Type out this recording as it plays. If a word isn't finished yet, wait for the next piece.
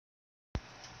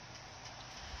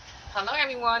Hello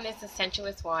everyone, this is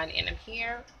Sensuous One and I'm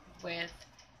here with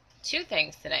two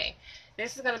things today.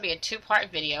 This is going to be a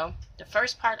two-part video. The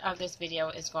first part of this video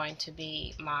is going to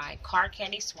be my card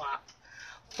candy swap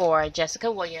for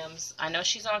Jessica Williams. I know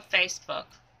she's on Facebook.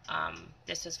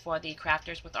 This is for the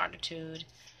Crafters with Artitude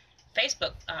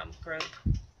Facebook group.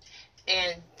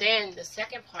 And then the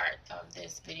second part of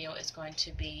this video is going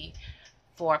to be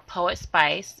for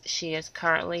Poetspice. She is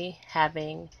currently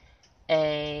having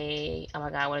a, oh my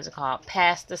god, what is it called?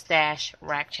 Pass the Stash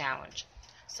Rack Challenge.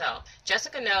 So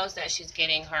Jessica knows that she's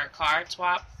getting her card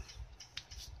swap,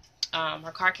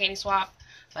 her card candy swap,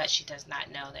 but she does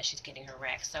not know that she's getting her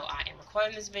rack. So I am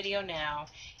recording this video now,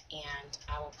 and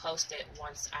I will post it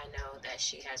once I know that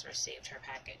she has received her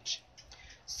package.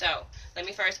 So let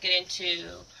me first get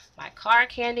into my card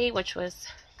candy, which was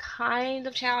kind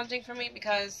of challenging for me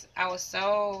because I was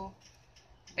so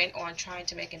bent on trying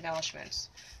to make embellishments.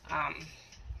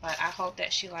 But I hope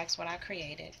that she likes what I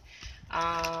created.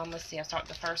 Let's see, I'll start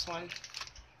with the first one.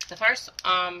 The first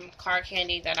card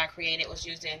candy that I created was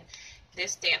using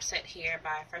this stamp set here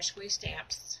by Fresh Squeeze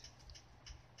Stamps.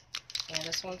 And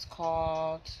this one's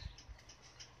called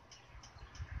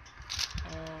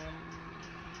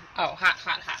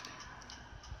Hot.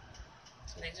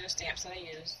 So these are the stamps that I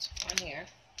used on here.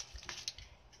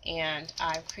 And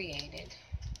I've created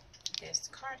this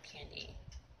card candy.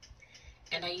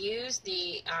 And I used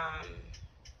the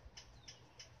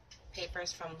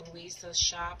papers from Louisa's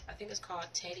shop. I think it's called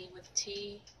Teddy with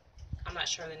T. I'm not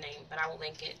sure of the name, but I will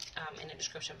link it in the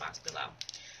description box below.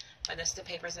 But this is the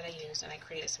papers that I used, and I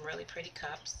created some really pretty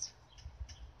cups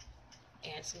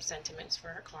and some sentiments for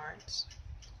her cards.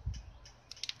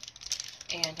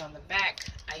 And on the back,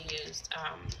 I used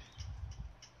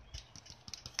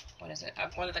one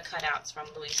of the cutouts from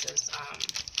Louisa's. I'm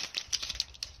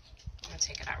gonna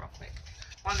take it out real quick.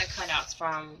 One of the cutouts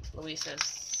from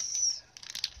Louisa's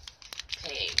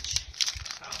page.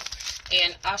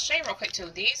 And I'll show you real quick too.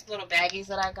 These little baggies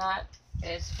that I got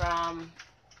is from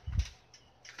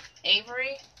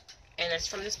Avery, and it's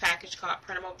from this package called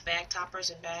Printable Bag Toppers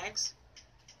and Bags.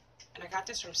 And I got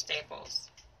this from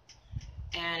Staples.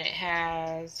 And it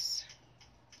has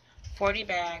 40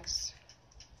 bags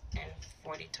and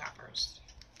 40 toppers.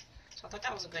 So I thought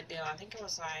that was a good deal. I think it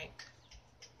was like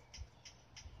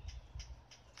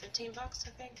 $15,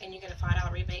 I think, and you get a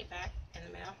 $5 rebate back in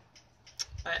the mail.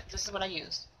 But this is what I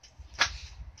used.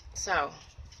 So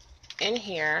in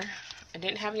here, I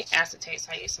didn't have any acetate,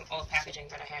 so I used some old packaging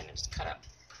that I had and just cut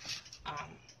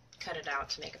it out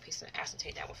to make a piece of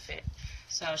acetate that would fit.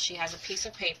 So she has a piece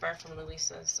of paper from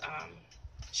Louisa's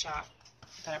shop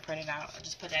that I printed out. I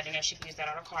just put that in there. She can use that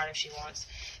on her card if she wants.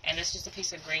 And this is just a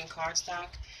piece of green cardstock,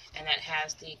 and that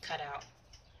has the cutout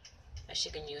that she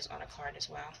can use on a card as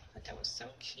well. But that was so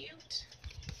cute.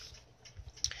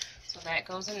 So that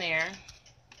goes in there.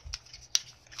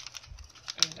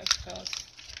 And this goes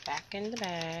back in the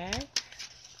bag.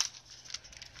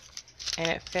 And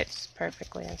it fits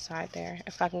perfectly inside there.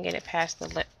 If I can get it past the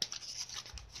lip.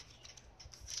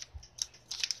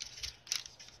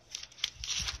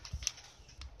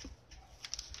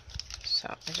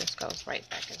 So it just goes right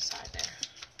back inside there.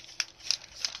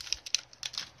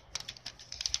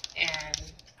 And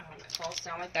it folds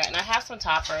down like that. And I have some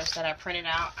toppers that I printed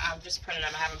out. I've just printed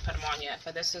them. I haven't put them on yet.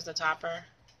 But this is the topper.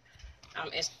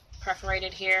 It's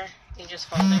perforated here. You just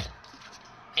fold it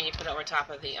and you put it over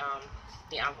top of the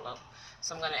envelope.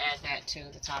 So I'm going to add that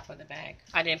to the top of the bag.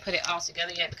 I didn't put it all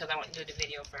together yet because I want to do the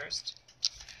video first.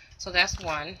 So that's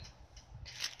one.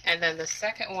 And then the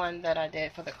second one that I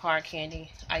did for the card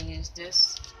candy, I used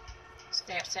this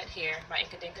stamp set here by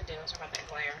Inkadinka Doo. Sorry about that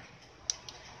glare.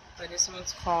 But this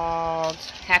one's called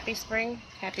Happy Spring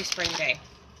Day.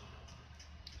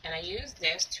 And I used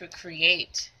this to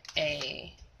create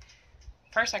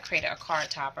first I created a card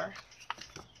topper,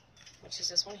 which is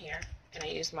this one here. And I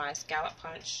used my scallop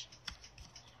punch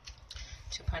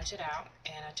to punch it out.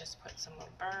 And I just put some little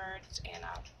birds, and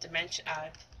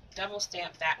I double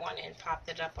stamped that one and popped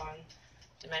it up on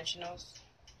dimensionals.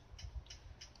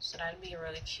 So that'd be a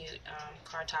really cute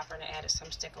card topper, and I added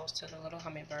some stickles to the little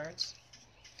hummingbirds.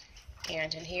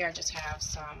 And in here I just have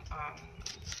some,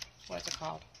 what is it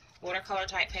called? Watercolor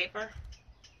type paper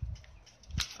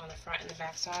on the front and the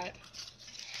back side.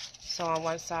 So on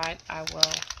one side I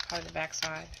will, or the back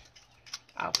side,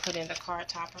 I'll put in the card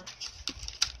topper.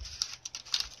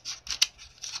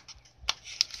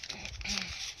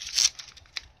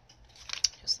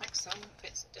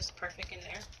 Fits just perfect in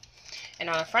there. And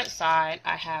on the front side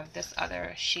I have this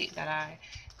other sheet that I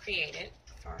created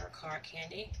for her card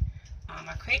candy.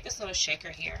 I create this little shaker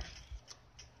here,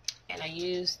 and I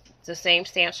used the same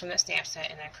stamps from the stamp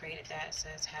set, and I created that. It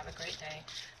says "Have a great day."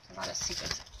 A lot of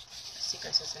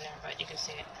sequences in there, but you can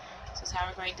see it. It says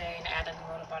 "Have a great day," and added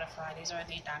a little butterfly. These are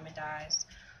the diamond dies,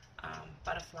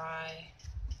 butterfly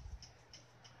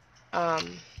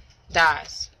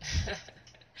dies.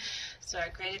 So I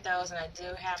created those, and I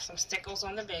do have some stickles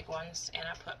on the big ones, and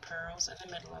I put pearls in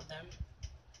the middle of them.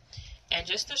 And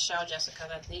just to show Jessica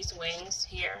that these wings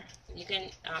here, you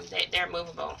can, they're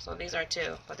movable. So these are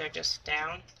too, but they're just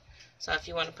down. So if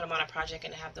you want to put them on a project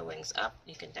and have the wings up,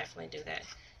 you can definitely do that.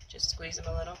 Just squeeze them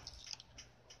a little,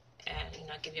 and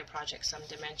give your project some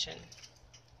dimension.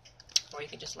 Or you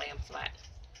can just lay them flat.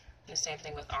 And the same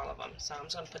thing with all of them. So I'm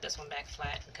just going to put this one back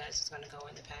flat because it's going to go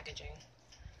in the packaging.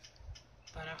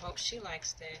 But I hope she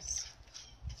likes this.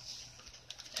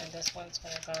 And this one's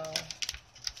going to go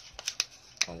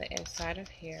on the inside of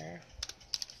here.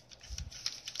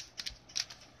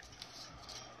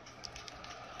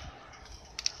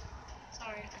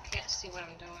 Sorry, I can't see what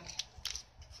I'm doing.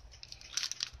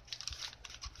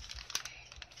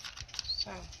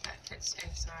 So that fits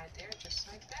inside there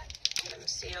just like that. I'm going to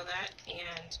seal that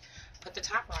and put the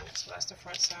top on it. So that's the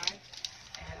front side,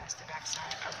 and that's the back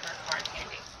side of her card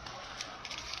candy.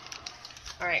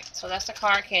 Alright, so that's the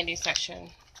card candy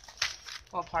section.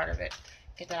 Well, part of it.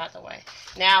 Get that out of the way.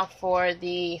 Now for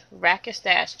the Rack Your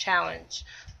Stash challenge.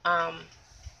 I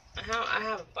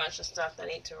have a bunch of stuff that I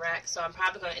need to rack, so I'm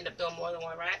probably going to end up doing more than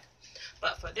one rack.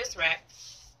 But for this rack,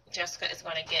 Jessica is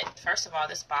going to get, first of all,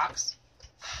 this box,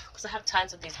 because I have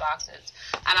tons of these boxes.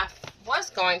 And I was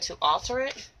going to alter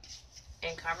it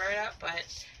and cover it up, but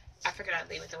I figured I'd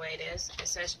leave it the way it is. It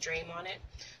says Dream on it.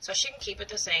 So she can keep it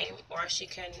the same, or she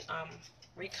can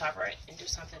recover it and do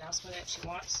something else with it if she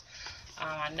wants.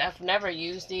 I've never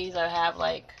used these. I have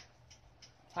like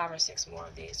 5 or 6 more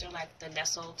of these. They're like the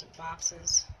nestled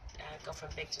boxes. Go from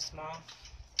big to small.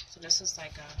 So this is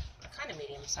like a kind of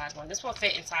medium sized one. This will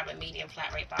fit inside a medium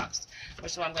flat rate box,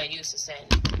 which is what I'm going to use to send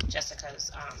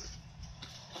Jessica's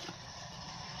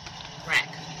rack.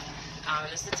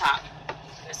 This is the top.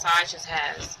 And the side just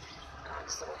has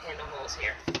just little handle holes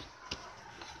here.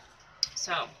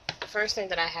 So the first thing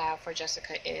that I have for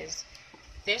Jessica is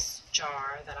this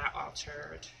jar that I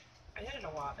altered. I did it a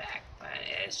while back, but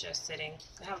it's just sitting.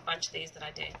 I have a bunch of these that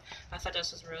I did. I thought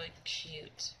this was really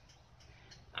cute.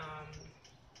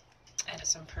 Added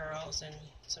some pearls and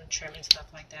some trim and stuff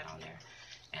like that on there.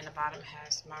 And the bottom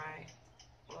has my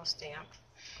little stamp.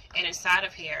 And inside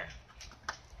of here,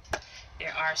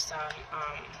 there are some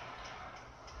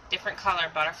different color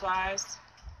butterflies.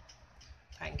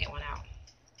 If I can get one out.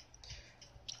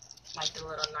 Like the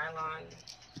little nylon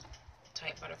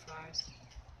type butterflies.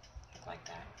 Look like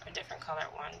that. Or different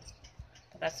colored ones.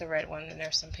 But that's the red one, and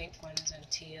there's some pink ones and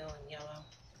teal and yellow.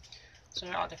 So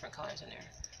they're all different colors in there.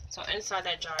 So inside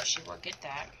that jar, she will get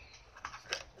that.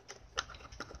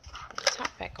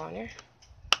 Top back on there.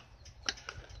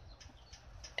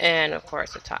 And of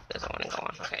course the top doesn't want to go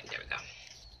on. Okay, there we go.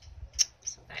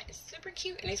 So that is super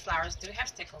cute. And these flowers do have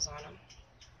stickles on them.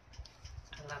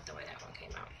 I love the way that one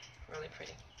came out. Really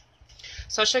pretty.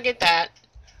 So she'll get that.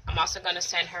 I'm also going to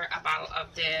send her a bottle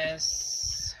of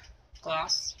this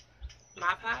gloss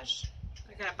Mod Podge.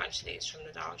 I got a bunch of these from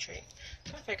the Dollar Tree.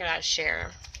 So I figured I'd share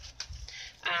them.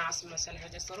 I also going to send her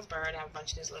this little bird. I have a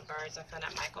bunch of these little birds I found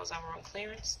at Michael's that were on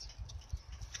clearance.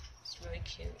 It's really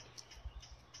cute.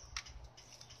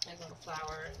 Like little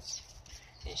flowers.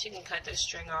 And she can cut this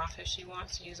string off if she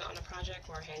wants to use it on a project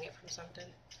or hang it from something.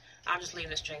 I'll just leave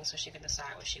the string so she can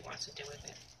decide what she wants to do with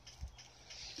it.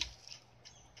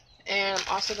 And I'm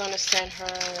also going to send her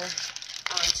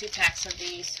 2 packs of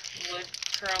these wood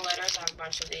curl letters. I have a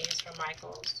bunch of these from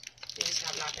Michael's. These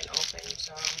have not been opened,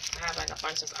 so I have like a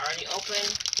bunch that's already open.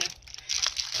 And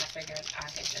I figured I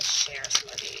could just share some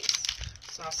of these.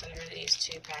 So I'll send her these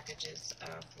 2 packages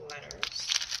of letters.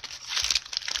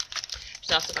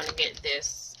 She's also going to get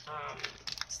this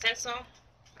stencil.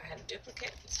 I had a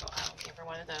duplicate, so I'll give her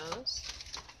one of those.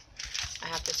 I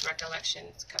have this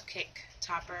Recollections cupcake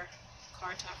topper,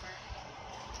 card topper.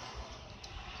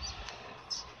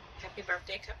 Happy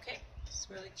birthday cupcake. It's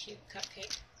a really cute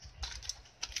cupcake.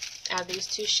 I have these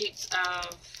 2 sheets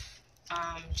of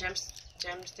gem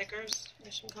stickers, I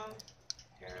guess you can call them.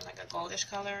 They're like a goldish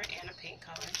color and a pink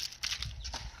color.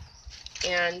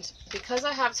 And because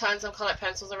I have tons of colored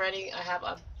pencils already, I have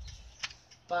a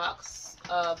box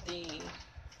of the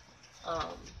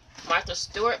Martha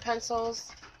Stewart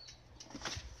pencils.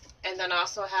 And then I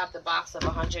also have the box of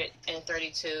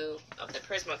 132 of the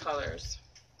Prismacolors.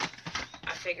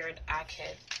 I figured I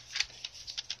could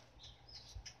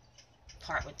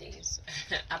part with these.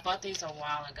 I bought these a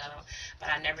while ago, but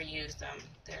I never used them.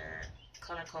 They're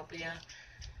Colorcopia,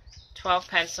 12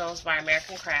 pencils by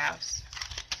American Crafts.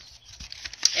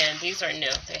 And these are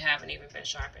new. They haven't even been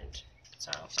sharpened.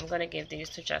 So I'm going to give these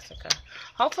to Jessica.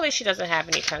 Hopefully she doesn't have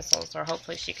any pencils, or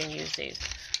hopefully she can use these.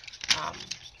 I'm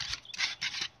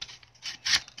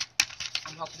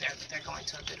hoping they're going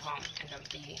to a good home and they'll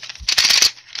be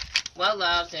well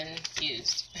loved and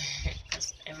used.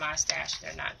 Because in my stash,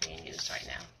 they're not being used right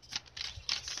now.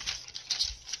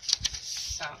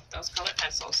 So those colored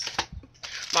pencils.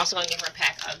 I'm also going to give her a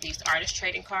pack of these artist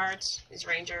trading cards, these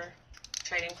Ranger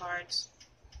trading cards.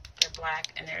 They're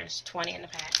black and there's 20 in the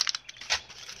pack.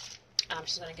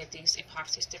 She's going to get these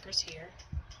epoxy stickers here.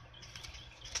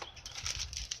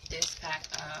 This pack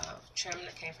of trim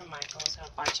that came from Michael's. I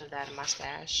have a bunch of that in my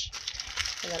stash.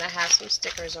 And then I have some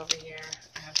stickers over here.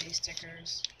 I have these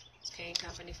stickers. It's Cane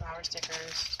Company flower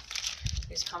stickers.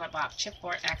 These color box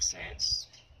chipboard accents.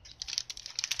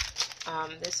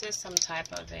 This is some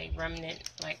type of a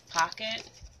remnant like pocket.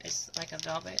 It's like a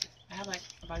velvet. I have like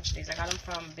a bunch of these. I got them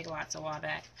from Big Lots a while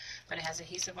back, but it has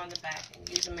adhesive on the back, and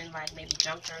use them in like maybe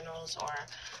junk journals or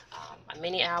a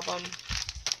mini album.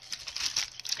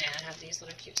 And I have these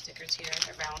little cute stickers here.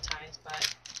 They're Valentine's,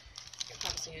 but you can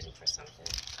probably use them for something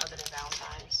other than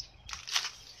Valentine's.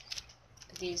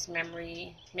 These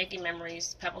making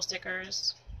memories pebble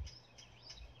stickers.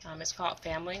 It's called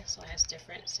Family, so it has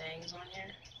different sayings on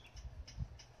here.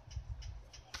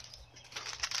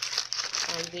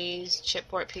 And these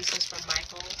chipboard pieces from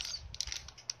Michael's.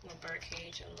 A little bird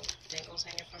cage and little dingles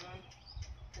hanging from them.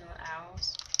 And little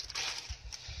owls.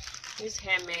 These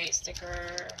handmade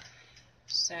sticker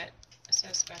set. It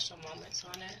says special moments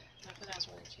on it. I thought that was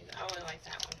really cute. I really like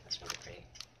that one. That's really pretty.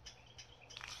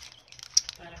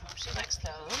 But I hope she likes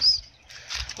those.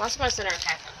 I'm also going to send her a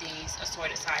pack of these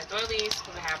assorted size doilies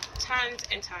because I have tons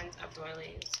and tons of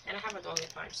doilies. And I have a doily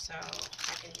bunch, so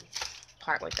I can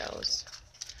part with those.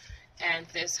 And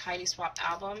this Heidi Swap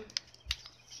album,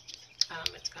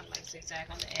 it's got like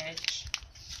zigzag on the edge,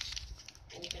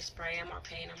 and you can spray them or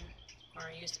paint them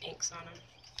or use inks on them.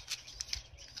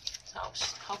 So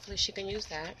hopefully she can use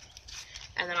that.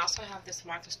 And then I also have this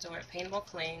Martha Stewart paintable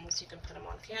clings. You can put them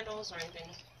on candles or anything,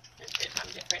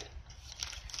 on different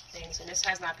things. And this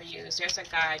has not been used. There's a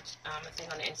guide, a thing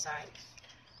on the inside,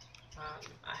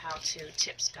 a how-to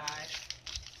tips guide.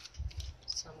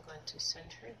 So I'm going to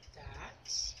send her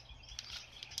that.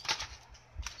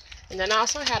 And then I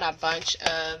also had a bunch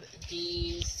of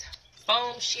these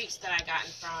foam sheets that I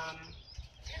gotten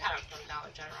from Dollar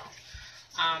General.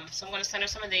 So I'm going to send her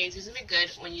some of these. These will be good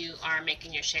when you are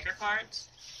making your shaker cards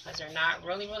because they're not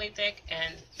really, really thick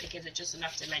and it gives it just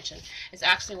enough dimension. It's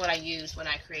actually what I used when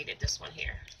I created this one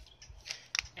here.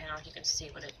 And you can see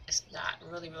what it's not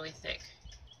really, really thick.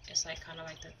 It's like kind of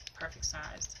like the perfect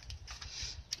size.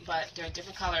 But there are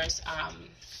different colors.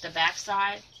 The back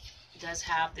side does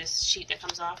have this sheet that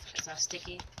comes off. It's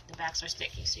sticky. The backs are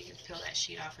sticky, so you can peel that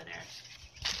sheet off of there.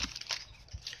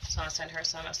 So I'll send her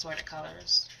some assorted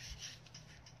colors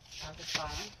of the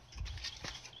foam.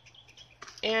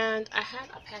 And I had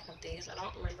a pack of these. I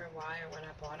don't remember why or when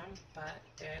I bought them, but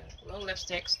they're little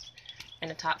lipsticks,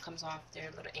 and the top comes off. They're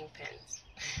little ink pens.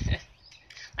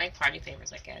 Like party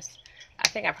favors, I guess. I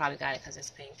think I probably got it because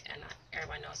it's pink, and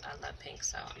everybody knows I love pink,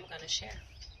 so I'm going to share.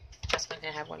 Just going to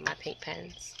have one of my pink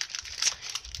pens.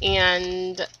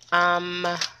 And,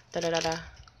 I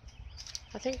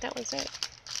think that was it.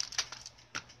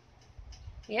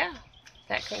 Yeah,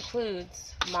 that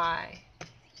concludes my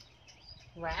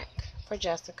rack for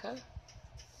Jessica.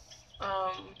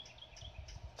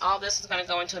 All this is going to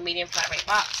go into a medium flat rate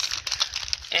box.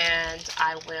 And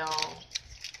I will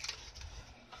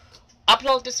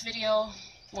upload this video.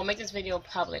 We'll make this video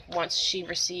public once she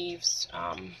receives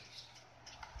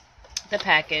the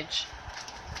package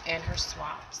and her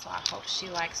swap. So I hope she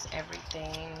likes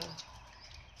everything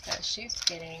that she's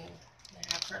getting.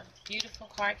 I have her beautiful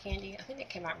card candy. I think it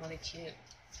came out really cute.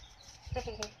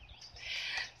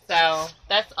 So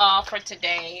that's all for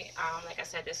today. Like I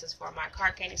said, this is for my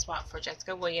card candy swap for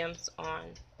Jessica Williams on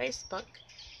Facebook,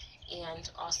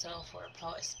 and also for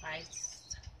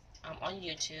Poetspice on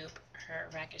YouTube, her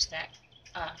Rack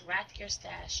Your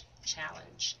Stash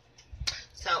challenge.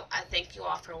 So I thank you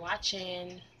all for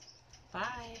watching.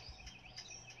 Bye.